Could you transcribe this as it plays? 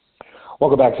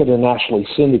Welcome back to the nationally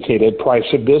syndicated Price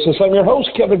of Business. I'm your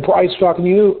host, Kevin Price, talking to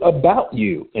you about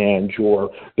you and your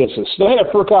business. Today,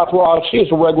 Furchtgott-Roth, she is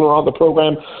a regular on the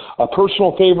program, a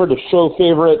personal favorite, a show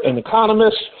favorite, an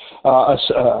economist,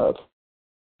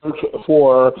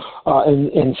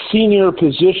 in senior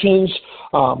positions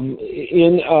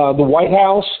in the White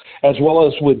House, as well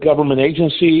as with government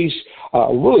agencies.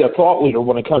 Really a thought leader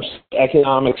when it comes to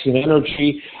economics and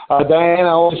energy. Diana,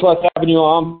 I always love having you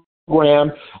on the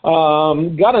program.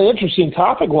 Got an interesting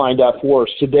topic lined up for us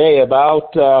today about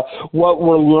what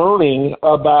we're learning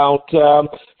about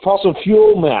fossil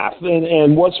fuel math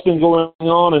and what's been going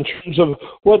on in terms of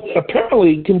what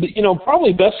apparently can be,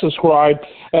 probably best described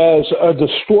as a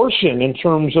distortion in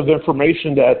terms of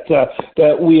information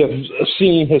that we have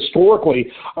seen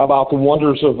historically about the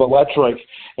wonders of electric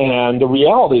and the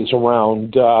realities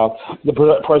around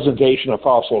the presentation of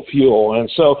fossil fuel. And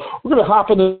so we're going to hop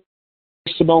into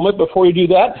just a moment. Before you do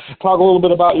that, talk a little bit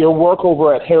about your work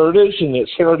over at Heritage, and it's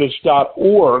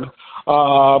heritage.org,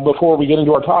 before we get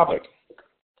into our topic.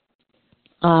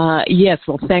 Yes,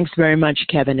 well, thanks very much,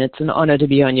 Kevin. It's an honor to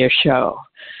be on your show.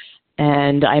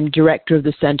 And I'm director of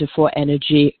the Center for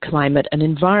Energy, Climate, and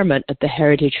Environment at the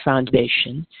Heritage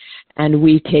Foundation. And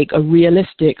we take a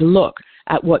realistic look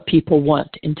at what people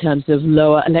want in terms of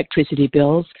lower electricity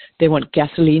bills. They want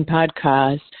gasoline-powered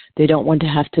cars. They don't want to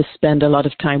have to spend a lot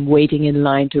of time waiting in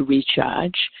line to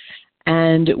recharge.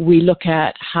 And we look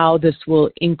at how this will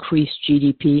increase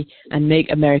GDP and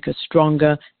make America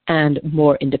stronger and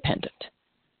more independent.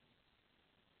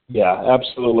 Yeah,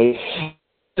 absolutely.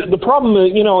 The problem,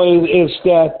 is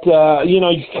that, you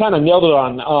kind of nailed it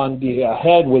on the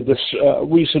head with this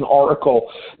recent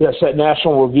article that's at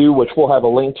National Review, which we'll have a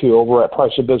link to over at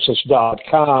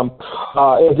priceofbusiness.com.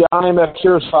 The IMF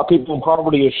cares about people in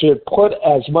poverty, it should put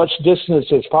as much distance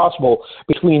as possible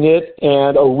between it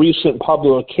and a recent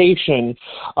publication.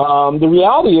 The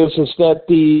reality is that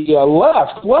the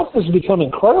left has become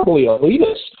incredibly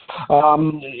elitist.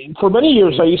 For many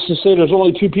years, I used to say there's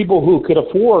only two people who could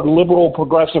afford liberal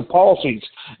progressive policies,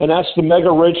 and that's the mega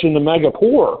rich and the mega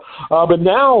poor. But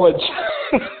now it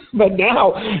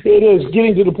is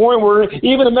getting to the point where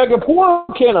even the mega poor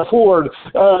can't afford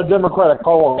democratic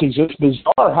policies. It's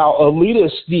bizarre how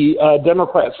elitist the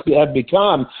Democrats have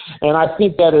become, and I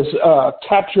think that is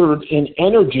captured in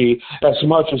energy as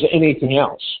much as anything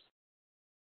else.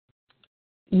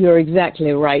 You're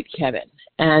exactly right, Kevin.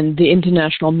 And the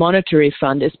International Monetary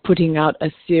Fund is putting out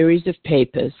a series of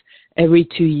papers every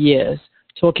 2 years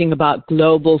talking about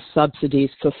global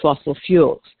subsidies for fossil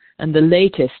fuels. And the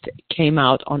latest came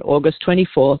out on August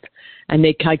 24th, and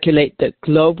they calculate that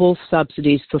global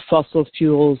subsidies for fossil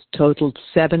fuels totaled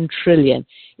 $7 trillion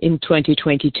in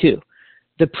 2022.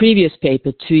 The previous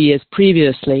paper, 2 years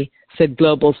previously, said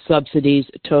global subsidies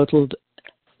totaled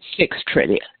 $6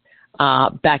 trillion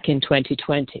back in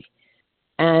 2020.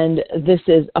 And this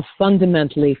is a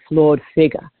fundamentally flawed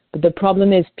figure. But the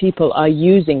problem is people are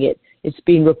using it. It's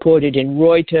being reported in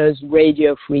Reuters,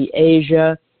 Radio Free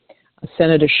Asia.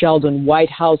 Senator Sheldon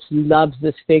Whitehouse loves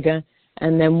this figure.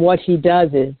 And then what he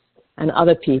does is, and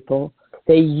other people,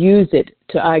 they use it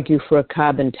to argue for a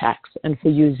carbon tax and for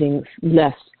using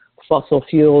less fossil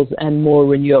fuels and more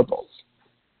renewables.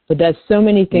 But there's so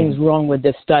many things wrong with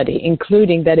this study,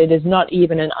 including that it is not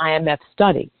even an IMF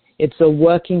study. It's a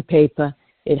working paper.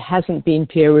 It hasn't been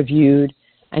peer-reviewed,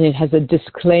 and it has a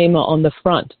disclaimer on the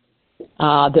front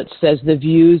that says the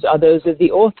views are those of the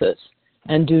authors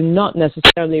and do not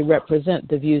necessarily represent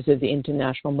the views of the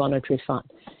International Monetary Fund.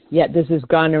 Yet this is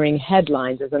garnering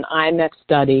headlines as an IMF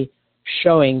study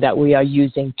showing that we are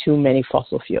using too many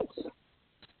fossil fuels.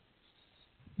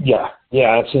 Yeah,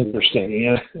 it's interesting.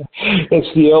 Yeah.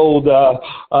 It's the old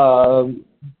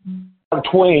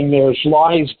Twain, there's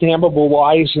lies, damnable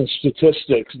lies, and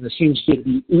statistics, and it seems to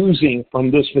be oozing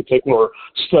from this particular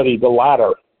study, the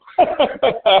latter.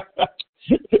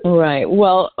 Right.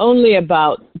 Well, only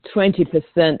about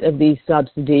 20% of these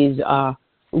subsidies are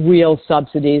real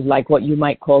subsidies, like what you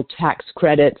might call tax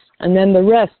credits, and then the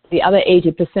rest, the other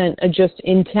 80%, are just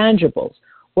intangibles.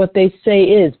 What they say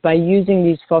is, by using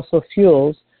these fossil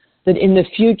fuels, that in the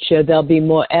future there'll be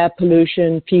more air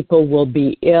pollution, people will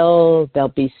be ill, they'll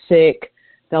be sick,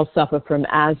 they'll suffer from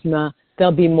asthma,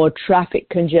 there'll be more traffic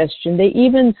congestion. They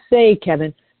even say,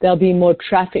 Kevin, there'll be more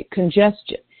traffic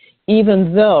congestion,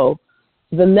 even though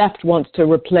the left wants to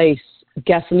replace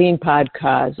gasoline-powered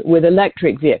cars with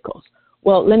electric vehicles.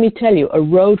 Well, let me tell you, a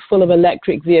road full of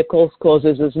electric vehicles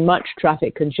causes as much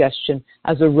traffic congestion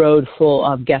as a road full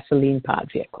of gasoline-powered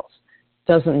vehicles.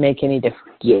 Doesn't make any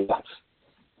difference. Yeah.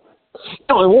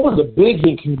 And one of the big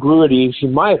incongruities,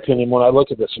 in my opinion, when I look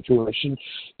at the situation,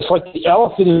 it's like the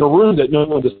elephant in the room that no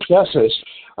one discusses.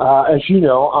 As you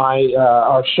know,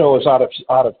 our show is out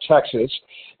of Texas,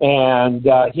 and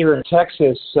here in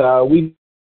Texas, we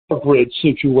have a grid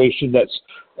situation that's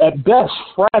at best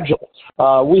fragile.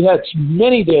 We had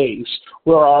many days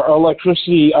where our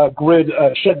electricity grid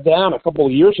shut down a couple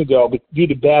of years ago due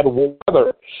to bad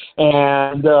weather.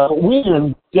 And we're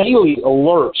in daily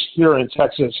alerts here in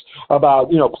Texas about,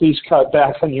 please cut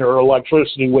back on your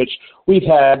electricity, which we've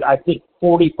had, I think,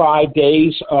 45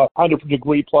 days of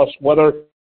 100-degree plus weather,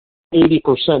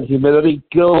 80% humidity.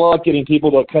 Good luck getting people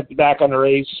to cut back on their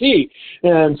AC.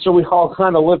 And so we all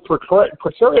kind of live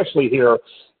precariously here.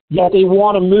 Yet they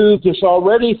want to move this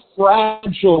already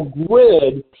fragile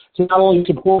grid to not only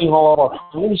supporting all of our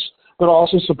homes, but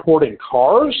also supporting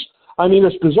cars. I mean,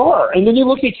 it's bizarre. And then you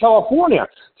look at California.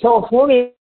 California,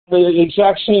 the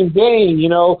exact same vein,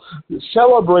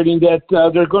 celebrating that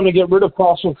they're going to get rid of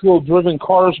fossil fuel-driven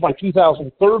cars by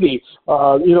 2030.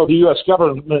 The U.S.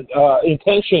 government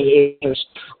intention is,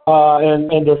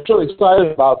 and they're so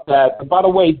excited about that. And by the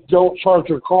way, don't charge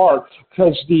your car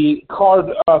because we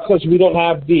don't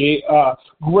have the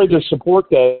grid to support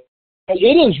that. And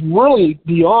it is really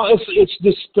beyond. It's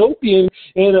dystopian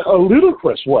in a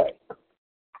ludicrous way.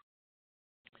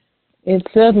 It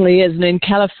certainly is. And in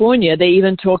California, they're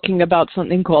even talking about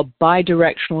something called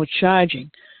bidirectional charging.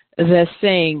 They're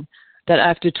saying that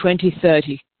after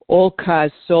 2030, all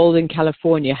cars sold in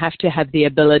California have to have the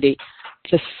ability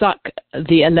to suck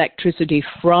the electricity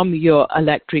from your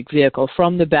electric vehicle,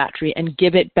 from the battery, and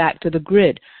give it back to the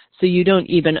grid. So you don't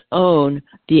even own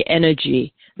the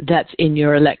energy that's in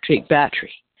your electric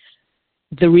battery.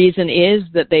 The reason is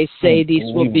that they say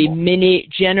these will be mini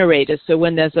generators. So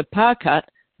when there's a power cut,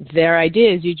 their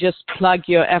idea is you just plug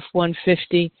your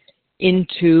F-150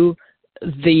 into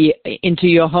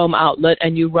your home outlet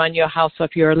and you run your house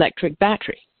off your electric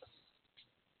battery.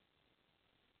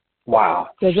 Wow.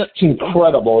 It's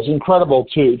incredible. It's incredible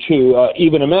to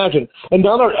even imagine.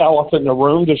 Another elephant in the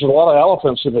room, there's a lot of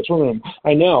elephants in this room,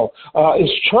 I know, is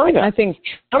China. I think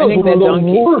they're one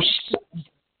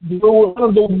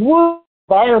of the worst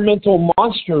environmental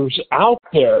monsters out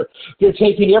there. They're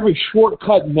taking every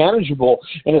shortcut manageable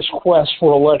in its quest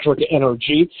for electric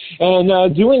energy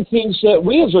and doing things that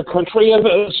we as a country have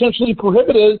essentially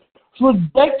prohibited for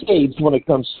decades when it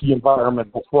comes to the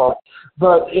environmental front.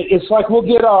 But it's like we'll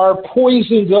get our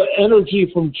poisoned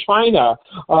energy from China,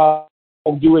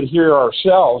 we'll do it here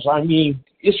ourselves. I mean,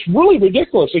 it's really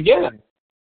ridiculous again.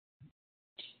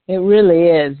 It really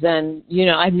is. And,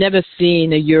 I've never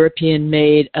seen a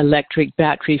European-made electric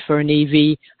battery for an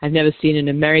EV. I've never seen an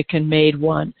American-made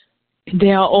one.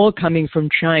 They are all coming from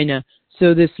China.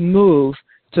 So this move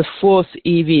to force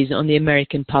EVs on the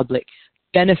American public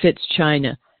benefits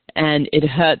China, and it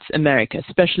hurts America,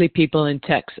 especially people in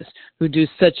Texas who do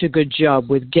such a good job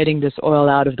with getting this oil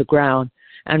out of the ground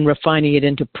and refining it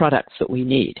into products that we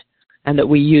need and that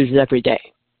we use every day.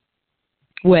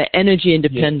 We're energy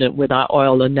independent with our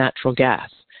oil and natural gas,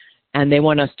 and they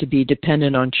want us to be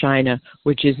dependent on China,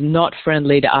 which is not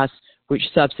friendly to us, which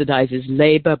subsidizes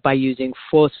labor by using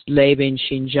forced labor in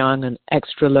Xinjiang and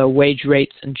extra low wage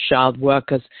rates and child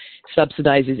workers,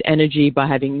 subsidizes energy by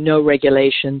having no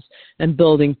regulations and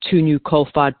building 2 new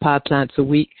coal-fired power plants a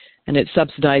week, and it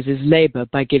subsidizes labor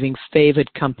by giving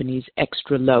favored companies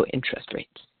extra low interest rates.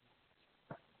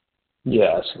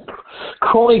 Yes.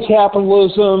 Crony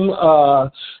capitalism,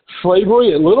 slavery,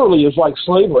 it literally is like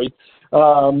slavery.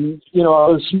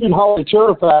 The Smoot-Hawley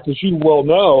Tariff Act, as you well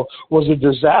know, was a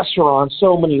disaster on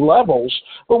so many levels.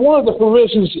 But one of the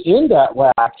provisions in that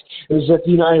act is that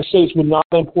the United States would not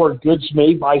import goods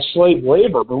made by slave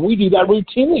labor. But we do that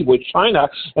routinely with China,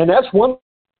 and that's one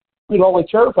Smoot-Hawley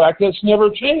Tariff Act that's never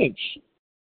changed.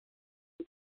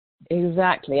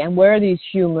 Exactly. And where are these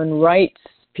human rights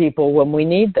people when we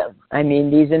need them? I mean,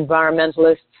 these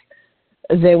environmentalists,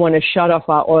 they want to shut off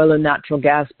our oil and natural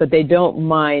gas, but they don't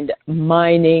mind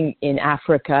mining in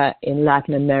Africa, in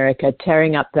Latin America,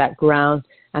 tearing up that ground.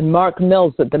 And Mark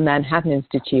Mills at the Manhattan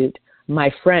Institute,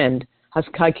 my friend, has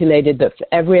calculated that for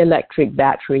every electric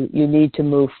battery, you need to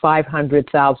move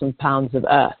 500,000 pounds of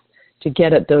earth to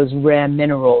get at those rare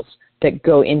minerals that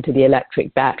go into the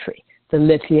electric battery, the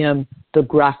lithium, the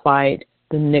graphite,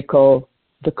 the nickel,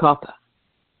 the copper.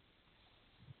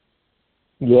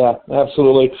 Yeah,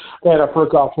 absolutely. Diana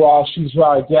Furchtgott-Roth, she's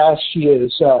our guest. She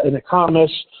is an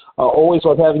economist. Always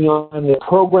love having you on the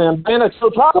program. Diana, so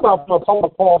talk about from a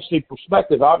public policy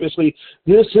perspective. Obviously,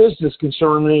 this is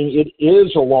disconcerting. It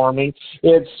is alarming.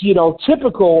 It's,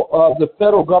 typical of the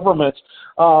federal government,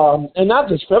 and not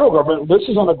just federal government. This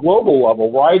is on a global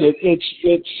level, right?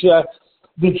 It's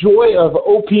the joy of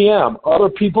OPM, other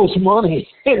people's money.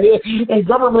 And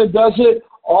government does it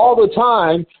all the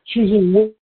time,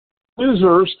 choosing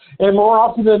losers, and more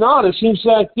often than not, it seems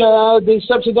like they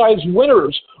subsidize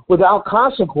winners without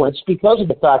consequence because of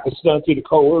the fact it's done through the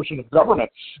coercion of government.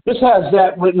 This has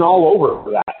that written all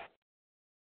over that.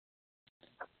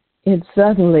 It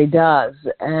certainly does.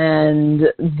 And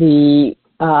the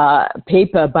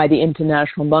paper by the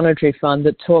International Monetary Fund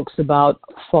that talks about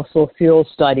fossil fuel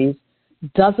studies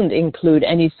doesn't include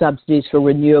any subsidies for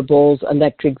renewables,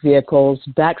 electric vehicles,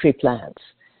 battery plants.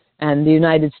 And the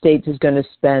United States is going to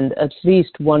spend at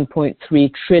least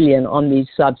 $1.3 trillion on these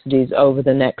subsidies over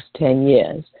the next 10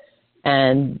 years.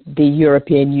 And the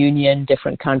European Union,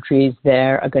 different countries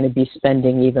there, are going to be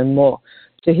spending even more.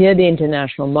 So here the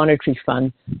International Monetary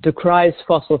Fund decries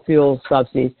fossil fuel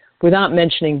subsidies without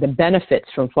mentioning the benefits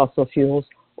from fossil fuels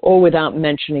or without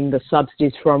mentioning the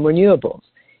subsidies from renewables.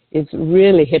 It's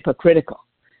really hypocritical.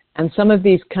 And some of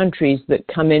these countries that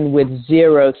come in with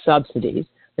zero subsidies,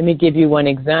 let me give you one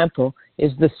example,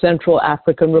 is the Central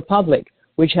African Republic,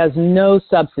 which has no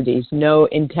subsidies, no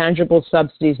intangible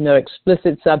subsidies, no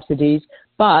explicit subsidies,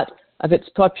 but of its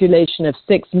population of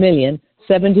 6 million,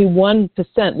 71%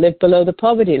 live below the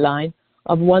poverty line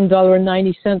of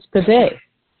 $1.90 per day.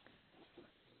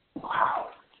 Wow.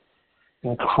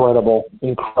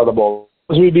 Incredible.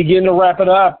 As we begin to wrap it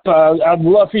up, I'd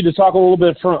love for you to talk a little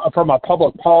bit from a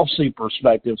public policy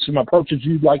perspective, some approaches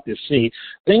you'd like to see,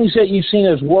 things that you've seen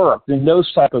as worked, and those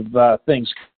type of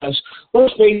things. Because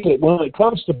let's face it, when it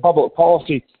comes to public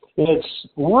policy, it's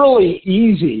really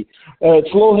easy. It's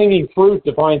low-hanging fruit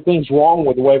to find things wrong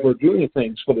with the way we're doing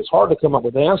things, but it's hard to come up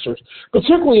with answers,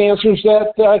 particularly answers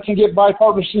that can get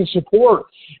bipartisan support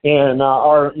and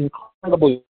are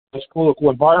incredibly political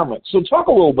environment. So talk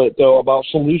a little bit, though, about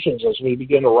solutions as we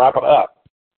begin to wrap it up.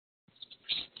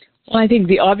 Well, I think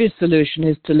the obvious solution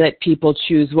is to let people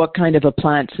choose what kind of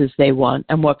appliances they want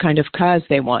and what kind of cars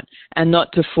they want, and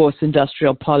not to force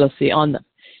industrial policy on them.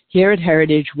 Here at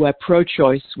Heritage, we're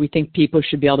pro-choice. We think people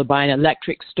should be able to buy an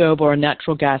electric stove or a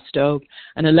natural gas stove,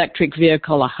 an electric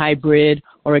vehicle, a hybrid,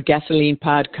 or a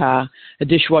gasoline-powered car, a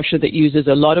dishwasher that uses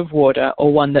a lot of water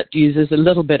or one that uses a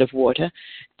little bit of water.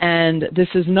 And this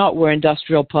is not where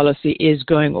industrial policy is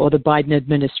going or the Biden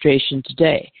administration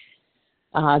today.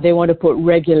 They want to put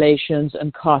regulations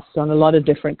and costs on a lot of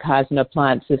different cars and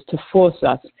appliances to force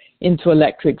us into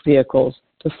electric vehicles,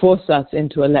 to force us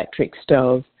into electric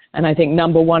stoves. And I think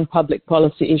number one public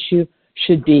policy issue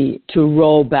should be to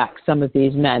roll back some of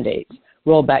these mandates,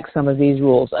 roll back some of these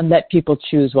rules, and let people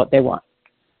choose what they want.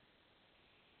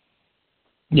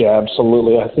 Yeah,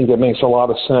 absolutely. I think it makes a lot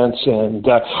of sense. And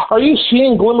are you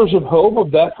seeing glimmers of hope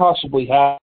of that possibly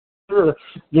happening?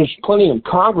 There's plenty of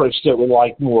Congress that would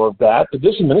like more of that, but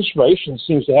this administration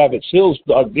seems to have its heels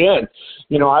dug in.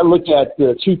 I looked at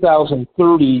the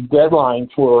 2030 deadline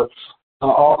for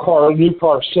new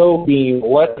car sale being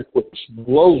electric, which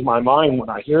blows my mind when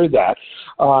I hear that.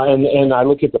 And I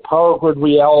look at the power grid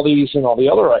realities and all the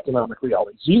other economic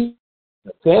realities.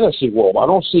 The fantasy world, I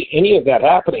don't see any of that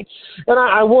happening. And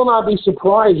I will not be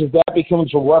surprised if that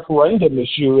becomes a referendum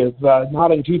issue, if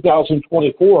not in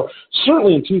 2024,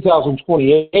 certainly in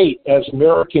 2028, as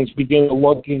Americans begin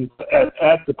looking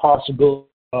at the possibility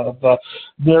of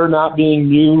there not being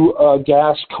new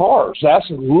gas cars. That's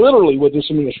literally what this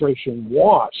administration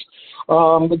wants.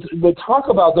 But talk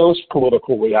about those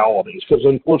political realities, because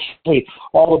unfortunately,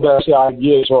 all the best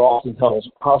ideas are often held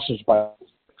hostage by.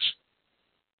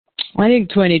 I think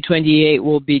 2028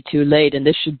 will be too late, and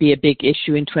this should be a big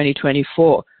issue in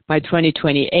 2024. By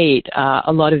 2028,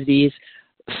 a lot of these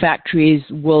factories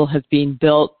will have been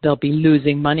built. They'll be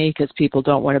losing money because people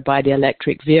don't want to buy the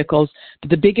electric vehicles.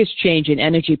 But the biggest change in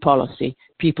energy policy,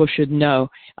 people should know,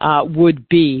 would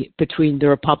be between the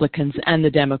Republicans and the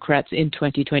Democrats in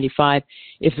 2025.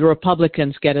 If the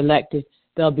Republicans get elected,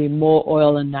 there'll be more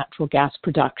oil and natural gas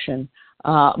production,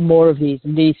 more of these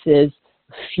leases,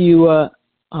 fewer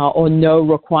or no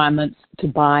requirements to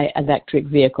buy electric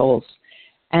vehicles.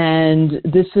 And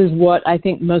this is what I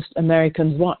think most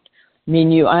Americans want. I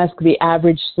mean, you ask the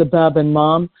average suburban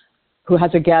mom who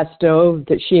has a gas stove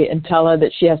and tell her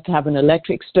that she has to have an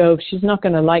electric stove, she's not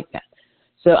going to like that.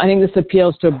 So I think this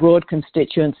appeals to a broad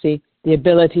constituency, the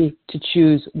ability to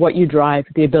choose what you drive,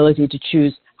 the ability to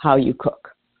choose how you cook.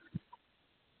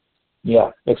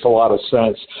 Yeah, makes a lot of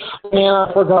sense. Man,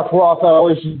 Furchtgott-Roth, I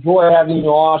always enjoy having you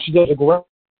on. She does a great.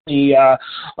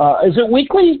 Is it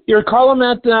weekly? Your column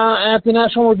at the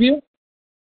National Review?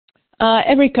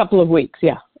 Every couple of weeks.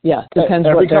 Yeah. Depends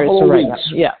every what there is couple to of write weeks.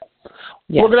 about. Yeah.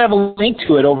 We're going to have a link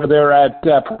to it over there at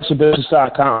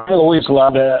PriceOfBusiness.com. I always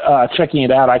love checking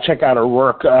it out. I check out her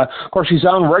work. Of course, she's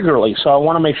on regularly, so I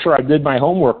want to make sure I did my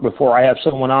homework before I have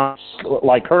someone on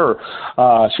like her.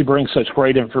 She brings such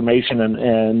great information,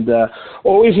 and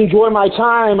always enjoy my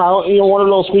time. One of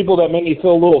those people that made me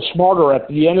feel a little smarter at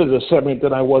the end of the segment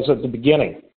than I was at the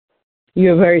beginning.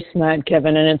 You're very smart,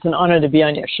 Kevin, and it's an honor to be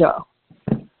on your show.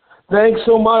 Thanks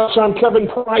so much. I'm Kevin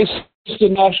Price, the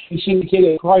nationally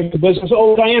syndicated Price of Business.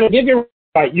 Oh, Diana, give your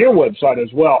website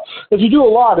as well, because you do a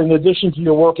lot in addition to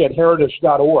your work at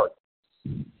heritage.org.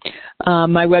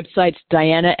 My website's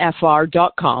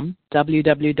dianafr.com,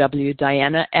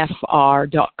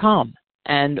 www.dianafr.com,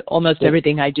 and almost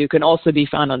everything I do can also be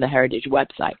found on the Heritage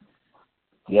website.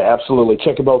 Yeah, absolutely.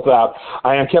 Check them both out.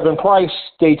 I am Kevin Price.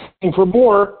 Stay tuned for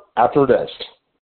more after this.